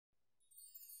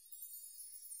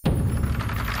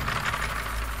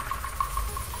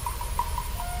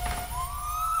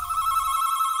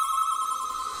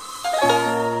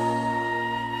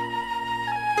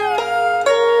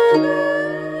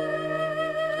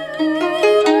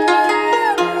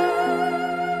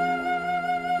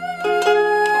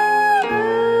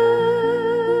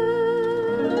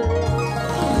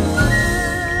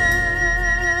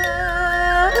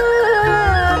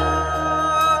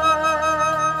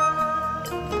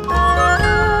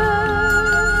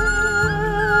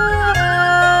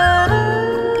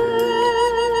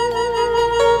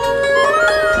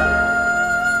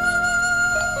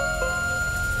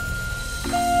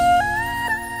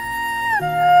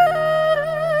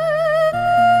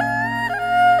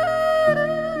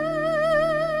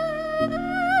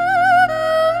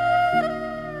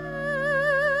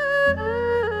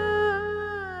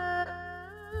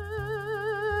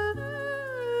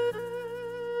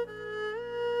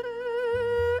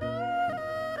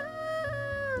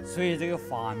所以这个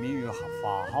法名与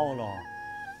法号了，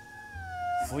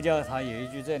佛教它有一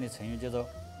句这样的成语叫做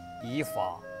“一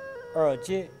法、二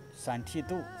戒、三剃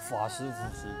度”，法师傅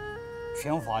是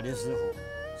全法的师傅，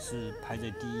是排在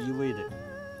第一位的，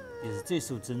也是最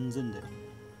受尊重的。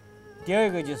第二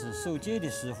个就是受戒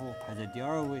的师傅排在第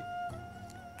二位，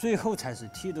最后才是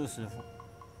剃度师傅。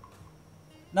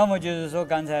那么就是说，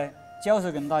刚才教授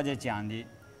跟大家讲的，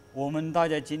我们大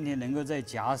家今天能够在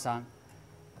夹山。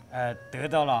得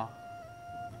到了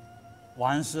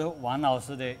王老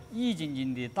师的《易筋经》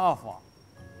的大法，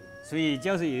所以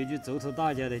教授有一句嘱托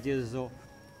大家的，就是说，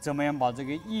怎么样把这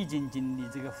个《易筋经》的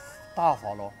这个大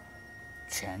法了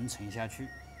传承下去，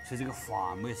所以这个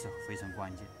法脉是非常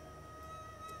关键。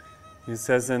He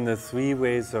says in the 3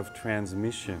 ways of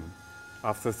transmission,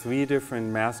 of the 3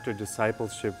 different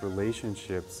master-discipleship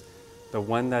relationships, the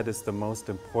one that is the most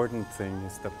important thing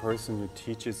is the person who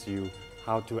teaches you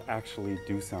how to actually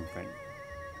do something.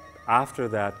 After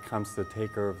that comes the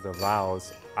taker of the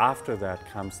vows. After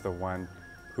that comes the one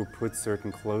who puts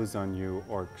certain clothes on you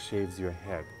or shaves your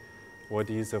head. What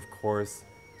he's of course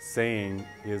saying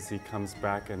is he comes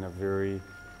back in a very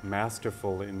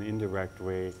masterful and indirect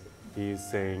way. He's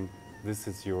saying, this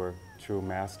is your true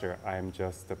master. I am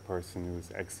just the person who's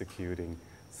executing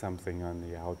something on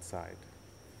the outside.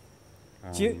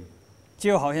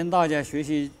 就好像大家学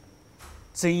习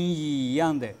真义一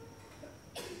样的，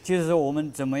就是说我们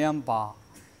怎么样把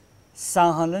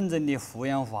三行认证的抚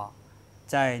养法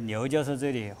在刘教授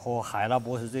这里和海拉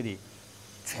博士这里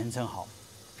传承好。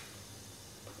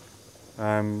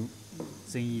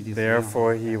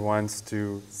Therefore, he wants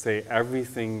to say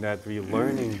everything that we're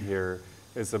learning here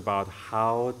is about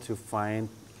how to find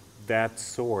that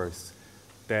source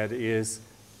that is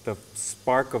the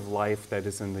spark of life that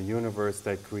is in the universe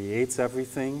that creates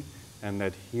everything and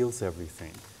that heals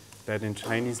everything. That in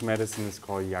Chinese medicine is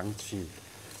called yang qi.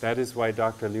 That is why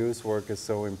Dr. Liu's work is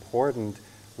so important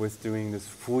with doing this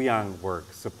fuyang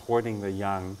work, supporting the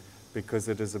yang, because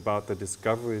it is about the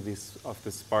discovery of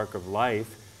the spark of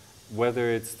life, whether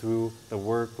it's through the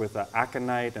work with the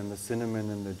aconite and the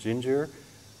cinnamon and the ginger,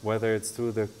 whether it's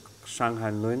through the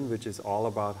Shanghan Lun, which is all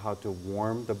about how to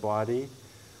warm the body,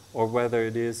 or whether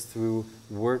it is through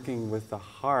working with the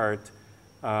heart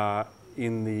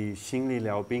in the Xingli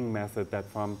Liaobing method that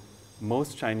from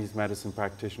most Chinese medicine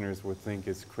practitioners would think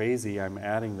is crazy. I'm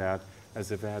adding that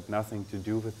as if it had nothing to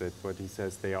do with it, but he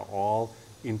says they are all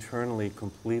internally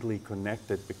completely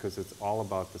connected because it's all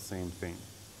about the same thing.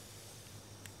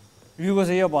 如果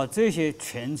是要把这些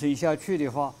传承下去的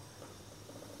话，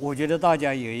我觉得大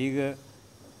家有一个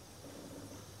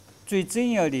最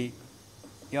重要的，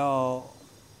要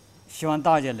希望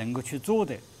大家能够去做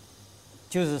的，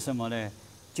就是什么呢？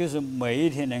就是每一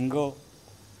天能够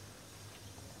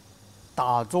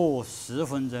打坐10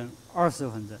分钟、20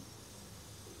分钟，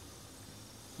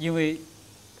因为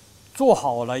做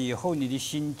好了以后，你的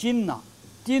心静了，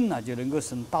定了就能够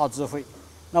生大智慧。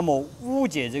那么误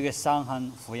解这个三行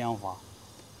抚养法，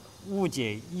误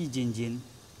解易筋经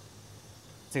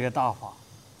这个大法，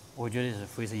我觉得是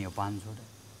非常有帮助的。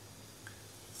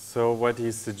So what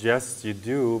he suggests you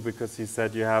do, because he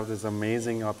said you have this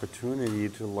amazing opportunity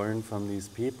to learn from these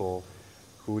people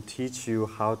who teach you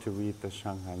how to read the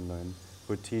Shanghan Lun,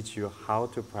 who teach you how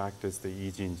to practice the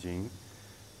Yi Jin Jing,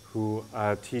 who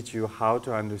teach you how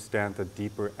to understand the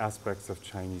deeper aspects of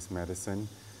Chinese medicine.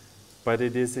 But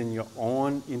it is in your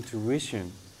own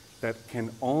intuition that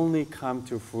can only come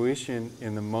to fruition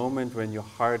in the moment when your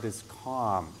heart is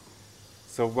calm.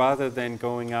 So rather than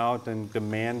going out and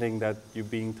demanding that you're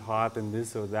being taught in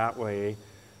this or that way,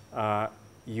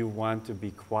 you want to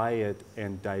be quiet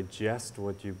and digest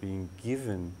what you're being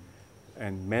given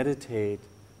and meditate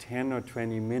 10 or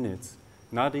 20 minutes,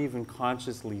 not even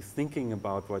consciously thinking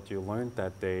about what you learned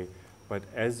that day, but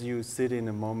as you sit in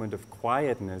a moment of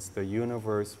quietness, the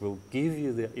universe will give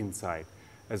you the insight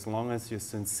as long as you're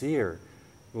sincere.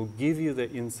 will give you the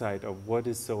insight of what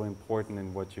is so important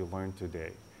in what you learned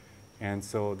today. And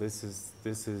so this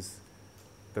is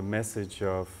the message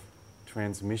of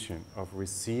transmission, of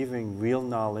receiving real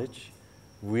knowledge,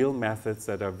 real methods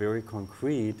that are very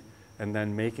concrete, and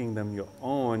then making them your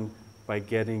own by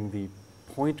getting the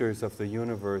pointers of the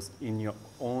universe in your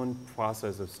own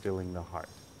process of stilling the heart.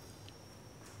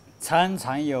 参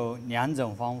禅有2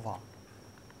种方法，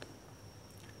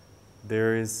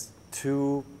 There is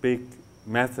 2 big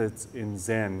methods in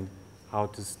Zen how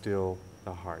to still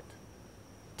the heart.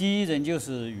 第一种就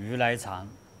是如来禅，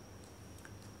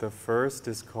 The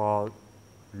first is called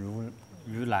如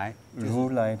来，如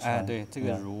来禅。哎，对，这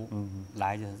个如，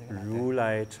来就是这个来。如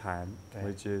来禅, 对。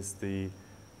 which is the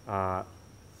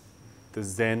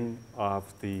Zen of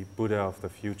the Buddha of the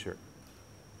future.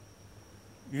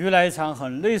 如来禅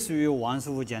很类似于王师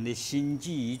傅讲的心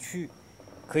寂一去，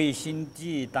可以心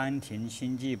寂丹田、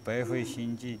心寂百会、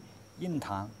心寂印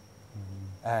堂，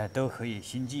都可以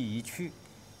心寂一去，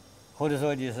或者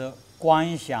说就是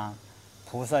观想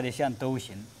菩萨的像都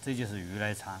行，这就是如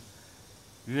来禅。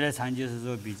如来禅就是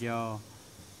说比较，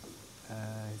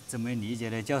怎么理解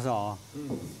呢？教授啊，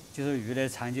就是如来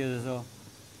禅就是说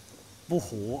不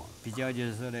活，比较就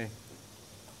是说呢，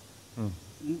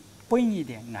笨一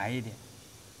点，矮一点。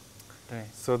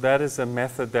 So that is a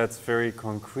method that's very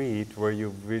concrete, where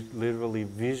you literally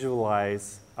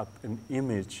visualize an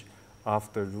image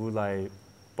of the Rulai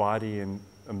body and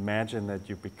imagine that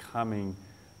you're becoming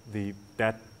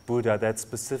that Buddha, that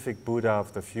specific Buddha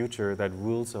of the future that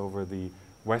rules over the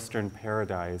Western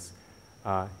paradise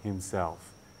himself.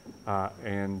 That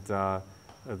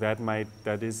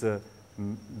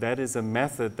is a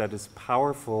method that is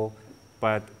powerful,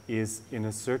 but is in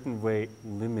a certain way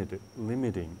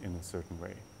limiting in a certain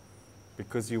way,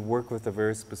 because you work with a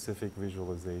very specific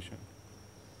visualization.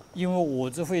 因为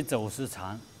我只会走时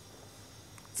禅，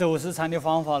走时禅的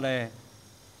方法呢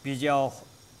比较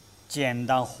简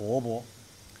单活泼。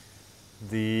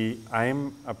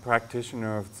I'm a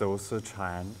practitioner of 走时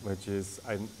禅, which is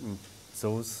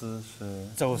走时是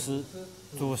走时，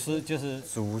祖师就是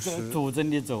祖宗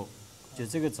的走，就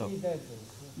这个走，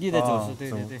历代走师，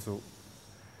对对对。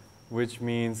 Which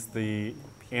means the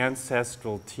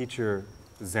ancestral teacher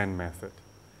Zen method.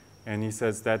 And he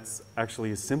says that's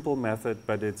actually a simple method,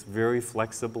 but it's very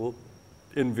flexible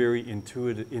and very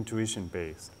intuition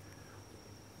based.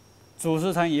 祖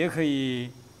师禅也可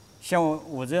以像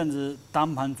我这样子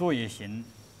单盘坐也行。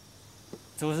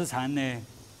祖师禅呢，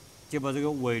就把这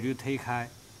个尾律推开，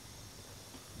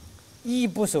一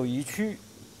不守一去，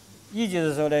一就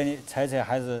是说呢，采采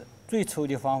还是最初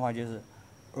的方法就是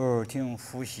耳听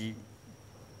呼吸，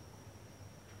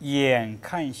眼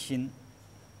看心。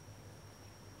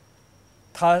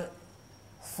他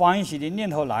欢喜的念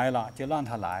头来了，就让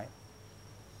他来；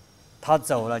他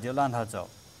走了，就让他走。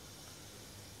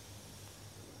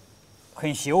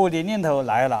很邪恶的念头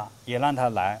来了，也让他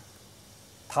来；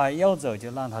他要走，就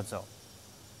让他走。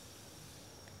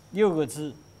6个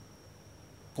字：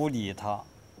不理他，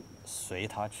随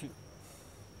他去。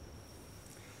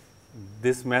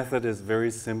 This method is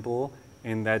very simple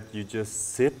in that you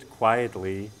just sit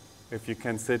quietly. If you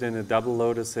can sit in a double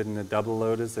lotus, sit in a double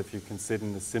lotus. If you can sit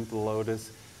in a simple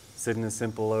lotus, sit in a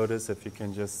simple lotus. If you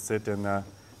can just sit in a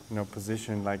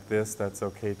position like this, that's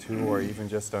okay too, or even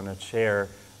just on a chair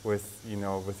with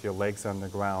your legs on the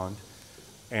ground.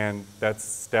 And that's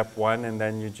step 1, and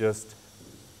then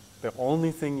the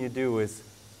only thing you do is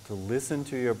to listen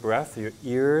to your breath. Your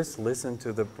ears listen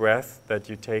to the breath that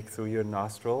you take through your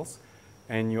nostrils,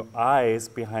 and your eyes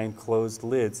behind closed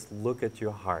lids look at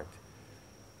your heart.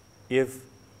 If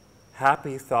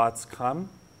happy thoughts come,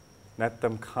 let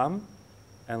them come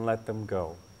and let them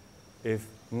go. If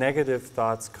negative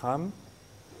thoughts come,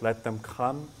 let them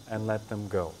come and let them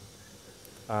go.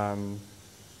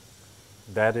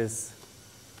 That is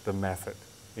the method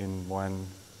in one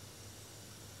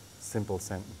simple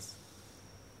sentence.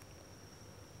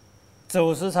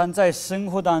 走时禅在生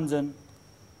活当中，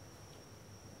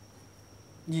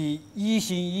你一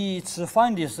心一意吃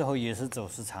饭的时候也是走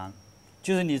时禅，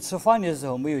就是你吃饭的时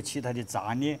候没有其他的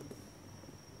杂念，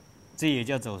这也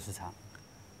叫走时禅。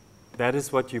 That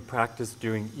is what you practice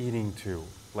during eating too.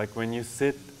 Like when you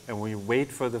sit and when you wait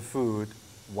for the food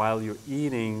while you're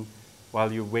eating,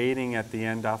 while you're waiting at the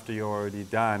end after you're already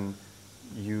done,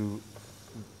 you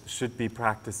should be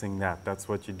practicing that. That's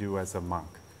what you do as a monk.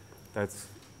 That's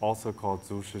also called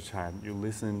Zu Shi Chan. You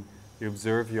listen, you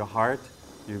observe your heart,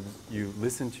 you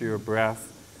listen to your breath.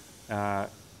 That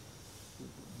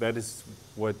is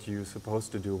what you're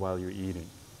supposed to do while you're eating.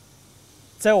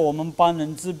 在我们帮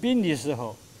人治病的时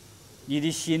候，你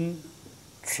的心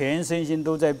全身心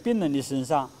都在病人的身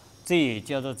上，这也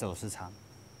叫做走时禅。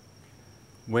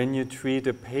When you treat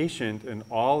a patient and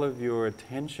all of your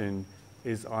attention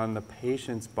is on the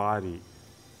patient's body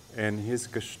and his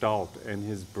gestalt and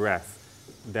his breath,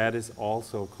 that is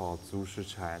also called 足时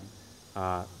禅,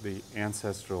 the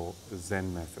ancestral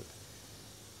Zen method.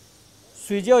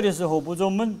 睡觉的时候不做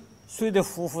梦，睡得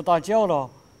呼呼大叫了，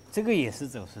这个也是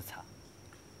走时禅。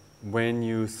When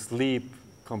you sleep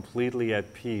completely at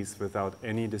peace without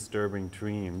any disturbing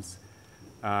dreams,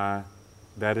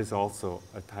 that is also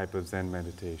a type of Zen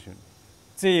meditation.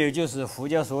 这也就是佛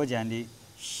教所讲的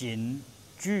行、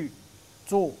住、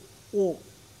坐、卧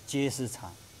皆是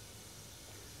禅，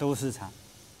都是禅。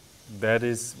That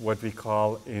is what we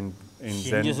call in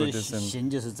行 Zen 就是 Buddhism, 行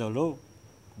就是走路，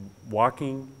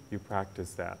 walking, you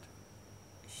practice that.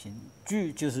 行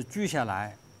住就是住下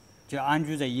来，就安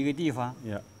居在一个地方。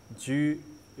 Yeah. Ju,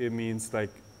 it means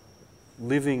like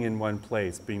living in one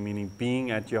place, meaning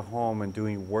being at your home and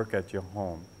doing work at your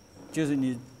home. 就是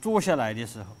你坐下来的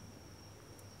时候，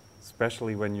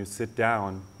 Especially when you sit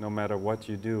down, no matter what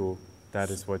you do, that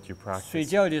is what you 睡 practice.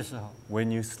 觉的时候，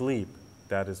 When you sleep,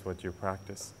 that is what you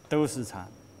practice. 都是禅。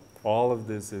 All of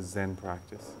this is Zen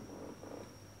practice.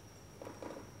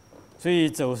 所以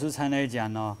走时禅来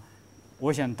讲呢，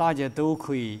我想大家都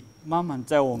可以慢慢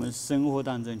在我们生活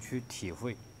当中去体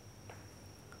会。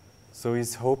 So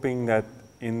he's hoping that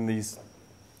in these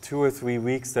 2 or 3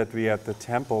 weeks that we are at the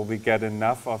temple, we get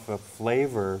enough of a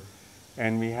flavor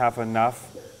and we have enough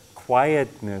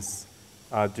quietness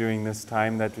during this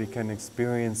time that we can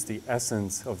experience the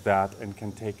essence of that and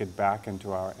can take it back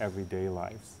into our everyday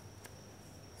lives.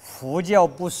 佛教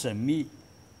不神秘，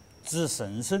只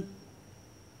神圣。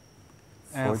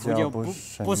佛教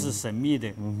不是神秘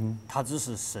的，它只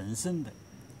是神圣的。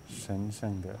神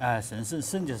圣的。神圣，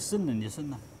圣就是圣人的圣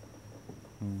呐。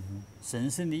神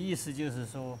圣的意思就是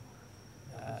说，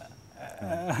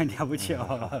了不起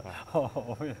哦。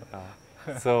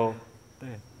So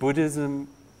对。 Buddhism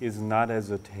is not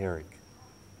esoteric.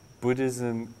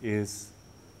 Buddhism is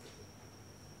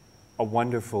a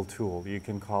wonderful tool, you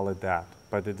can call it that,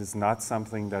 but it is not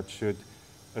something that should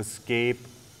escape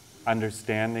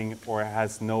understanding or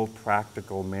has no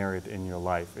practical merit in your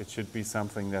life. It should be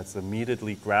something that's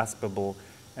immediately graspable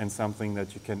and something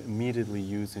that you can immediately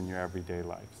use in your everyday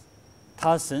lives.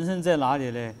 它神圣在哪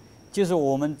里呢？就是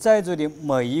我们在座的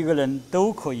每一个人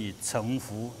都可以乘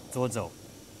浮着走。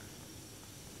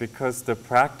 Because the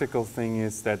practical thing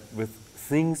is that with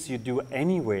things you do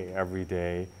anyway every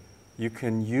day, you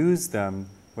can use them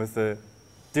with a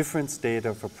different state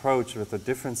of approach, with a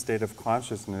different state of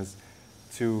consciousness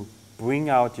to bring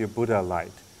out your Buddha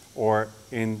light, or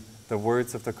in the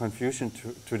words of the Confucian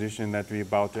tradition that we're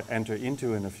about to enter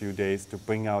into in a few days, to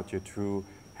bring out your true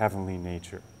heavenly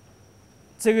nature.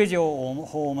 这个就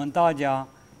我们大家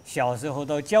小时候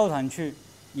到教堂去，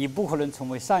你不可能成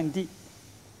为上帝。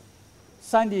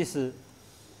上帝是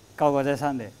高高在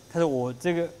上的，但是我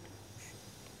这个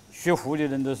学佛的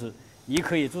人都是，你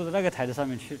可以坐在那个台子上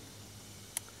面去。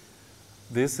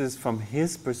 This is from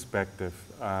his perspective.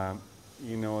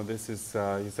 This is,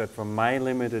 he said, from my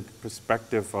limited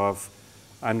perspective of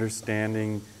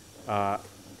understanding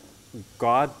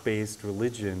God-based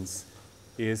religions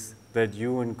is that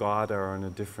you and God are on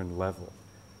a different level.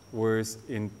 Whereas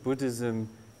in Buddhism,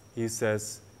 he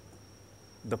says,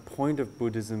 the point of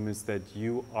Buddhism is that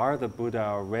you are the Buddha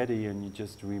already and you're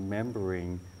just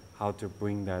remembering how to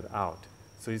bring that out.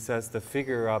 So he says the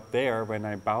figure up there, when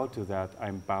I bow to that,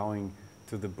 I'm bowing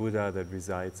to the Buddha that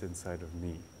resides inside of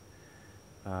me.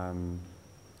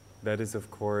 That is,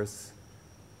 of course,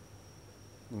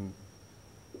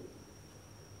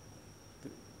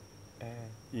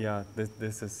 yeah,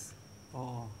 this is,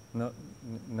 Oh. no,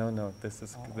 this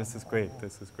is great,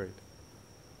 this is great.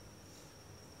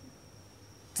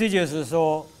 这就是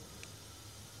说，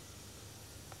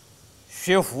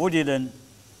学佛的人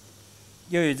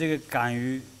要有这个敢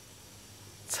于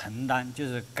承担，就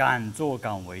是敢作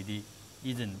敢为的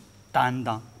一种担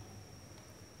当。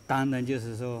担当就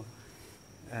是说，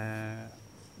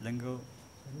能够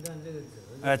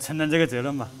承担这个责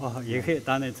任吧。哦，也可以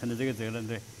担任承担这个责任，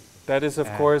对。 That is, of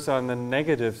course, on the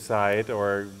negative side,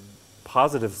 or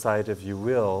positive side, if you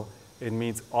will. It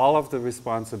means all of the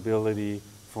responsibility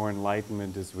for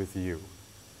enlightenment is with you.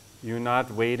 You're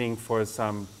not waiting for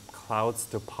some clouds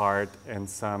to part and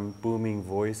some booming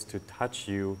voice to touch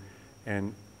you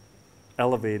and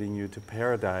elevating you to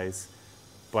paradise.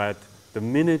 But the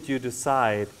minute you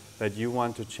decide that you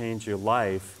want to change your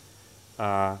life,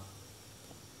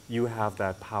 you have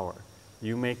that power.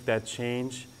 You make that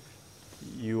change,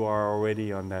 you are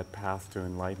already on that path to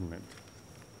enlightenment.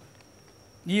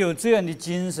 你有这样的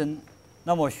精神，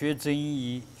那么学真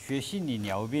医、学心理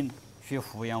疗病、学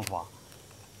抚养法，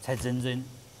才真正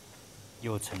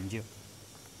有成就。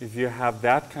 If you have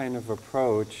that kind of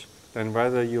approach, then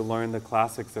whether you learn the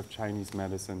classics of Chinese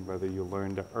medicine, whether you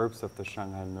learn the herbs of the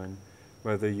Shanghan Lun,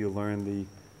 whether you learn the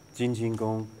Jin Jin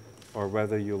Gong, or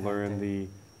whether you learn the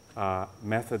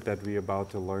method that we're about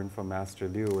to learn from Master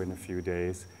Liu in a few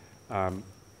days,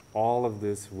 all of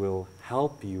this will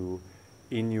help you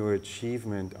in your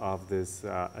achievement of this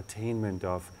attainment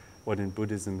of what in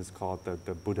Buddhism is called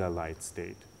the Buddha light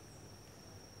state.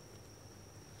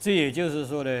 这也就是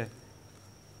说呢，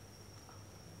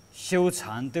修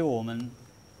禅对我们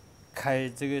开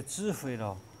这个智慧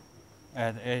了，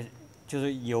就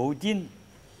是由定、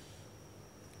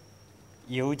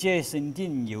由戒生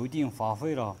定，由定发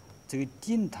挥了，这个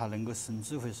定它能够生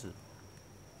智慧是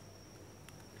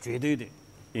绝对的。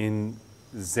 In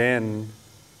Zen,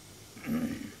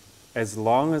 as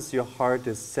long as your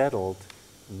heart is settled,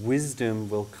 wisdom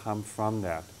will come from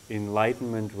that.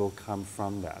 Enlightenment will come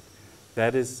from that.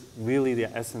 That is really the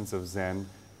essence of Zen,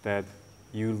 that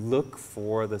you look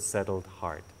for the settled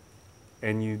heart.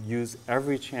 And you use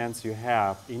every chance you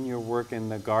have in your work in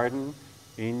the garden,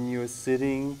 in your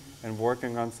sitting and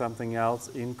working on something else,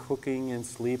 in cooking and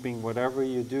sleeping, whatever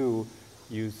you do,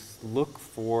 you look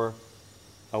for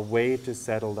a way to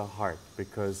settle the heart.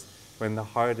 Because when the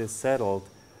heart is settled,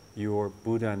 your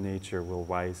Buddha nature will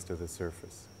rise to the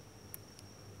surface.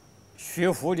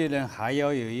 学佛的人还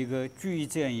要有一个具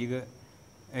这样一个，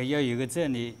要有一个这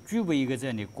样的具备一个这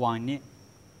样的观念。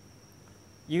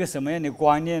一个什么样的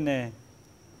观念呢？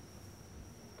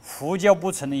佛教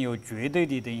不承认有绝对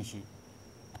的东西，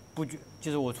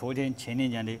就是我前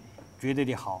天讲的绝对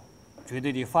的好，绝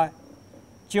对的坏，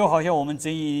就好像我们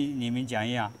真义里面讲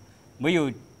一样，没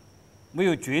有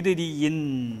绝对的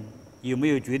阴，也没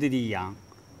有绝对的阳，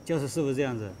是不是这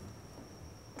样子？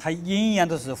它阴阳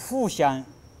都是互相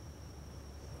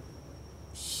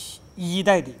依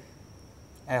赖的，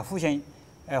互相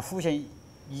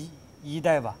依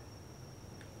赖吧。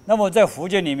那么在佛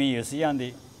教里面也是一样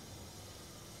的，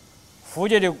佛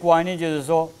教的观念就是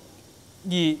说，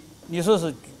你说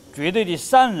是绝对的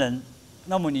善人，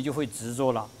那么你就会执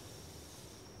着了。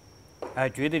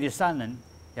绝对的善人，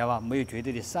晓得吧？没有绝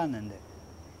对的善人的，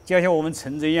就好像我们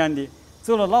成这样的，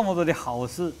做了那么多的好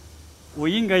事，我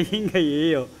应该也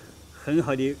有很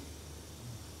好的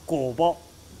果报。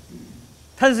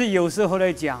但是有时候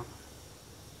来讲，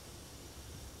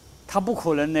他不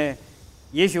可能呢，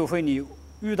也许会你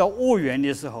遇到恶缘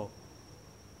的时候，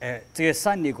这个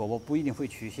善的果报不一定会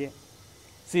出现。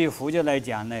所以佛教来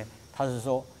讲呢，他是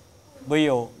说没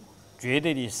有绝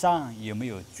对的善，也没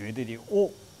有绝对的恶，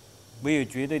没有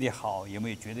绝对的好，也没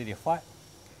有绝对的坏。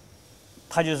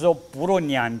他就是说不落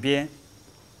两边，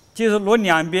就是落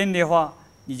两边的话，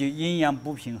你就阴阳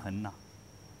不平衡了。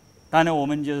当然我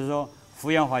们就是说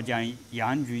抚养法讲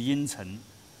阳具阴沉，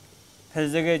但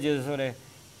是这个就是说呢，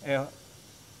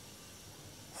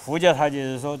佛教它就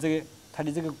是说这个它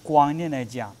的这个观念来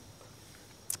讲，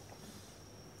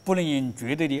不能用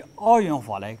绝对的二元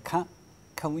法来看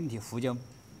问题，佛教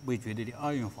没绝对的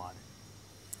二元法的。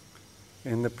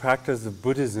In the practice of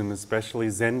Buddhism, especially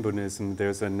Zen Buddhism,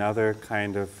 there's another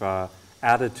kind of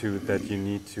attitude that you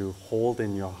need to hold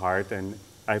in your heart, and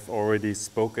I've already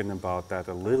spoken about that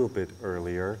a little bit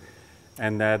earlier,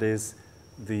 and that is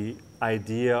the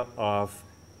idea of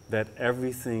that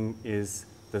everything is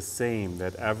the same,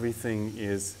 that everything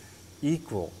is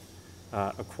equal,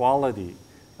 equality.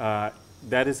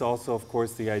 That is also, of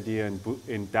course, the idea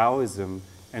in Taoism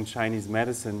and Chinese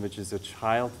medicine, which is a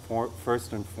child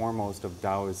first and foremost of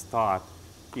Taoist thought,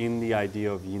 in the idea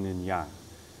of yin and yang.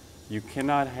 You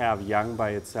cannot have yang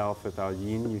by itself without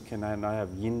yin. You cannot have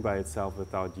yin by itself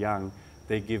without yang.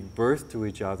 They give birth to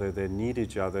each other. They need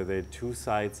each other. They're two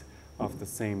sides of the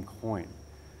same coin.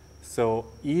 So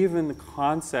even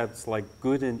concepts like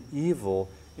good and evil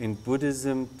in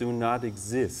Buddhism do not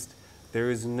exist. There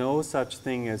is no such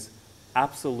thing as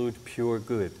absolute pure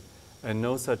good, and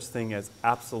no such thing as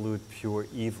absolute pure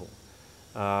evil.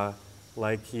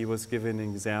 Like he was given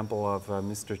an example of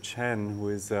Mr. Chen, who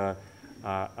is a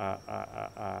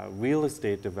real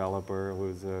estate developer, who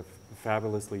is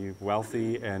fabulously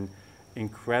wealthy and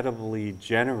incredibly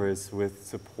generous with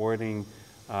supporting,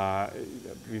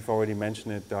 we've already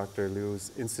mentioned it, Dr.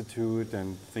 Liu's institute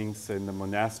and things in the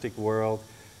monastic world,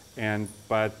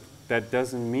 but that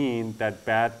doesn't mean that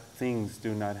bad things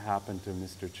do not happen to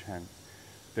Mr. Chen.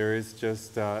 There is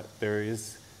just there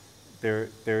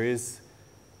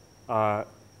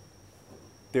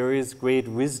is great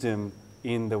wisdom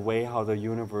in the way how the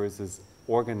universe is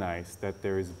organized, that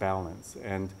there is balance,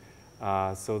 and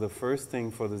So the first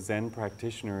thing for the Zen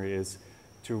practitioner is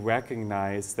to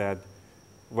recognize that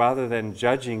rather than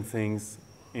judging things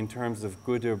in terms of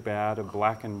good or bad or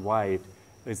black and white,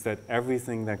 is that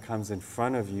everything that comes in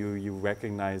front of you, you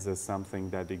recognize as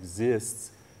something that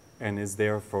exists and is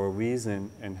there for a reason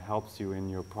and helps you in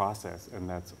your process, and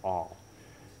that's all.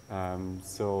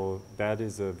 So that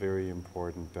is a very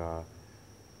important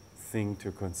thing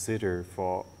to consider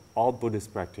for all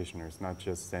Buddhist practitioners, not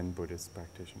just Zen Buddhist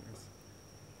practitioners.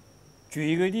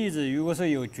 举一个例子，如果说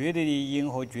有绝对的阴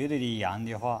和绝对的阳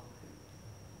的话，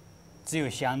只有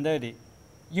相对的，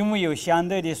因为有相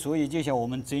对的，所以就像我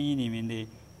们真义里面的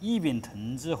异秉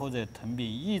同治或者同秉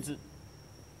异治。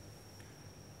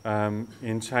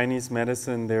In Chinese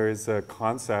medicine, there is a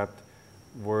concept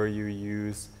where you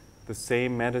use the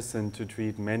same medicine to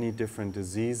treat many different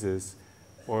diseases,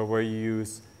 or where you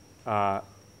use the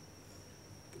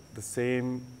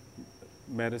same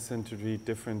medicine to treat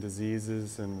different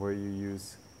diseases, and where you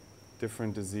use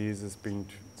different diseases being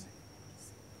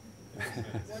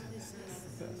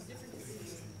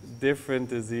different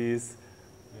disease.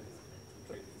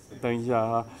 等一下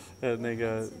啊，那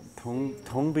个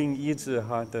同病医治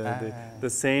哈，对对 ，the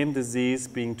same disease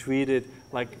being treated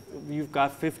like you've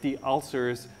got 50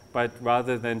 ulcers, but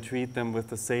rather than treat them with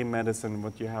the same medicine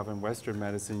what you have in Western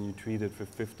medicine, you treat it with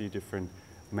 50 different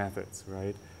methods,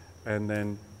 right? And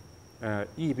then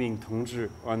异病同治,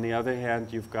 on the other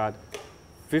hand, you've got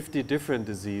 50 different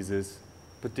diseases,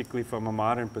 particularly from a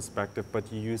modern perspective,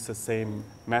 but you use the same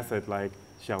method like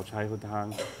小柴胡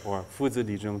汤 or 附子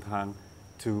理中汤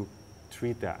to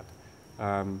treat that.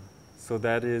 So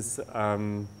that is,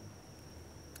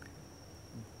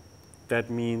 that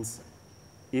means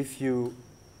if you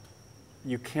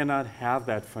cannot have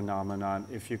that phenomenon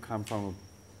if you come from a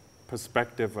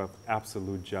perspective of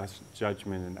absolute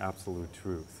judgment and absolute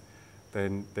truth,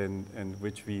 then and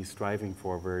which we striving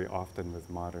for very often with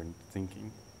modern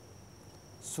thinking.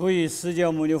 所以释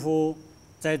迦牟尼佛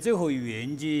在最后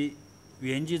圆寂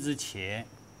之前，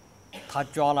他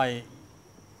抓来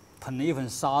捧了一份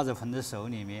沙子捧在手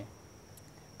里面，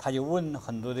他就问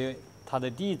很多的他的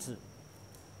弟子，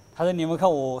他说：“你们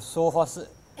看我说话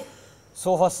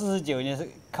49年，是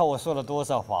看我说了多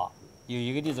少话？”有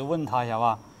一个弟子问他，晓得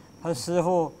吧？他说：“师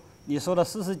父，你说了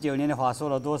49年的话，说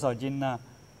了多少斤呢？”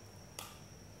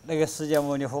那个释迦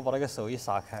牟尼佛把那个手一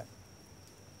撒开，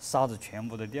沙子全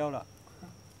部都掉了。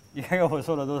你看看我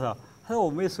说了多少？他说：“我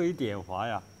没说一点话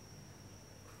呀。”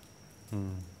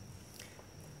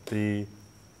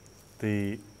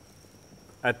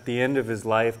 At the end of his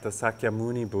life, the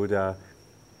Sakyamuni Buddha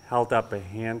held up a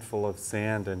handful of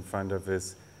sand in front of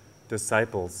his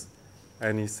disciples,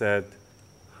 and he said,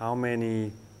 "How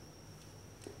many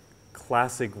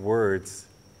classic words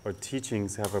or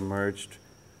teachings have emerged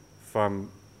from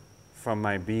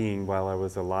my being while I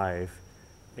was alive?"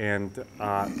 And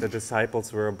the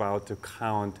disciples were about to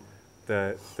count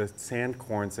the sand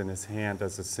corns in his hand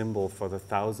as a symbol for the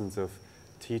thousands of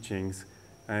teachings,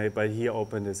 but he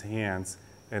opened his hands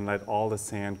and let all the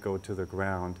sand go to the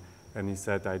ground, and he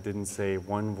said, "I didn't say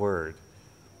one word."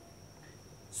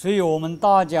 所以我们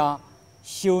大家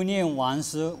修炼王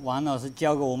老师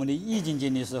教给我们的易筋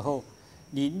经的时候，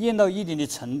你练到一定的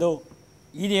程度，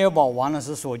一定要把王老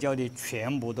师所教的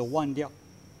全部都忘掉。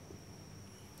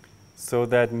So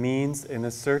that means, in a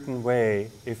certain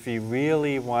way, if we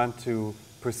really want to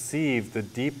perceive the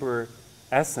deeper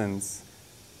essence,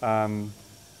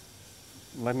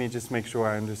 let me just make sure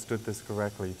I understood this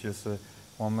correctly. 就是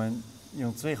我们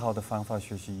用最好的方法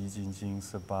学习易筋经，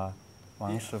是把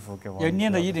王师傅给我们要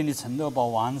练到一定的程度，把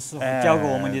王师傅教给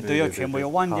我们的都要全部要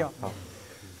忘掉。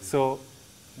So,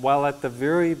 while at the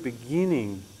very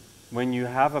beginning, when you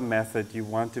have a method, you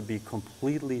want to be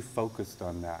completely focused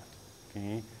on that,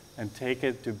 okay? And take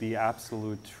it to be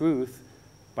absolute truth,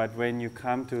 but when you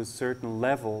come to a certain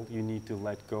level, you need to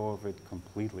let go of it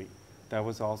completely. That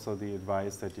was also the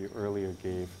advice that you earlier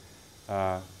gave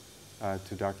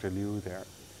to Dr. Liu there,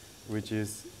 which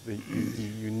is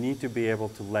you need to be able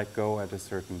to let go at a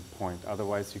certain point,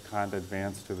 otherwise you can't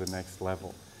advance to the next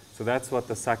level. So that's what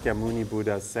the Sakyamuni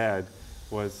Buddha said,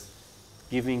 was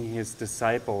giving his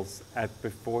disciples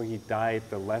before he died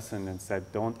the lesson and said,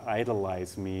 "Don't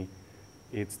idolize me.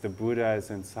 It's the Buddha is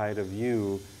inside of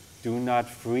you. Do not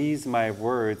freeze my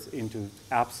words into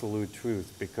absolute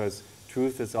truth, because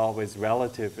truth is always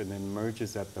relative and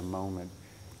emerges at the moment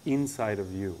inside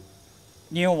of you."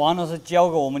 因为王老师教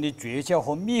给我们的诀窍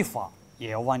和秘法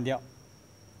也要忘掉，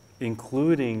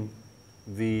 including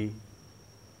the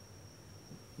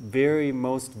very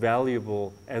most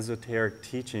valuable esoteric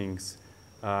teachings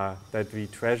that we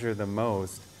treasure the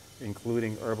most,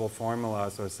 including herbal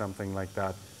formulas or something like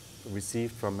that.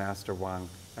 received from Master Wang,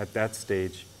 at that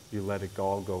stage, you let it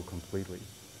all go completely.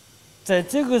 在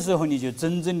这个时候，你就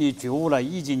真正的觉悟了《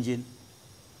易筋经》。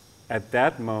 At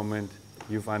that moment,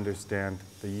 you've understand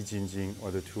the Yi Jin Jing or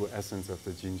the true essence of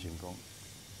the Jin Jin Gong.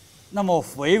 那么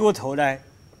回过头来，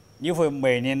你会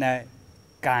每年来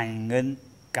感恩、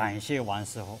感谢王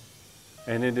师傅。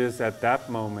 And it is at that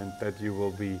moment that you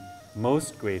will be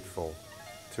most grateful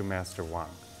to Master Wang,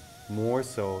 more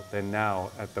so than now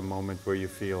at the moment where you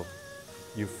feel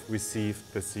you've received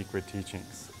the secret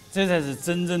teachings. 这才是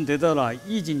真正得到了《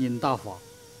易筋经》大法。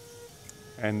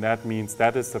 And that means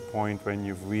that is the point when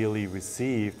you've really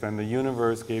received, when the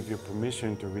universe gave you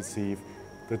permission to receive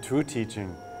the true teaching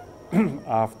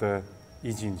of the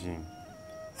Yi Jin Jing.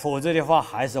 否则的话，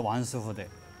还是王师傅的。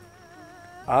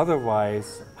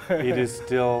 Otherwise, it is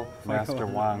still Master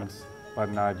Wang's, but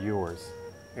not yours.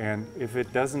 And if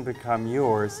it doesn't become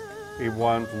yours, it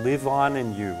won't live on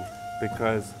in you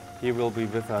because he will be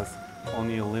with us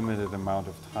only a limited amount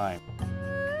of time.